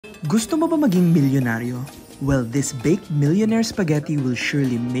Gusto mo ba maging milyonaryo? Well, this baked millionaire spaghetti will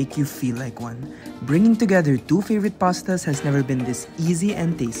surely make you feel like one. Bringing together two favorite pastas has never been this easy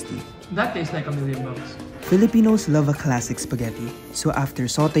and tasty. That tastes like $1,000,000. Filipinos love a classic spaghetti, so after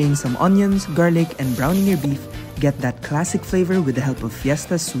sauteing some onions, garlic, and browning your beef, get that classic flavor with the help of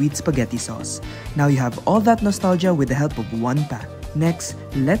Fiesta's sweet spaghetti sauce. Now you have all that nostalgia with the help of one pack. Next,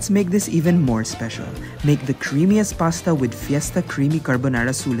 let's make this even more special. Make the creamiest pasta with Fiesta Creamy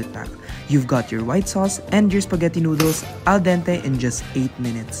Carbonara Sulit pack. You've got your white sauce and your spaghetti noodles al dente in just 8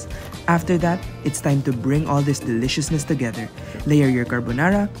 minutes. After that, it's time to bring all this deliciousness together. Layer your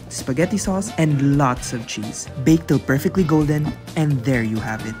carbonara, spaghetti sauce, and lots of cheese. Bake till perfectly golden, and there you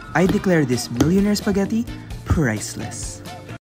have it. I declare this millionaire spaghetti priceless.